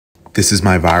This is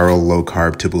my viral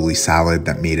low-carb Tabouli salad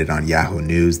that made it on Yahoo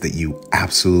News that you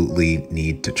absolutely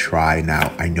need to try.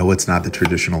 Now, I know it's not the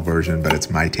traditional version, but it's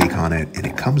my take on it, and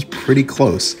it comes pretty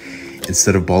close.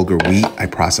 Instead of bulgur wheat, I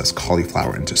processed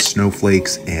cauliflower into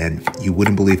snowflakes, and you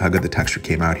wouldn't believe how good the texture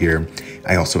came out here.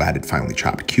 I also added finely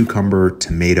chopped cucumber,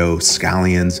 tomato,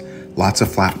 scallions, lots of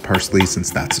flat parsley since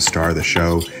that's the star of the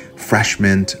show, fresh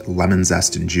mint, lemon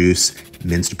zest and juice,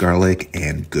 minced garlic,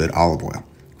 and good olive oil.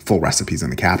 Full recipe's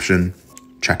in the caption.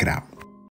 Check it out.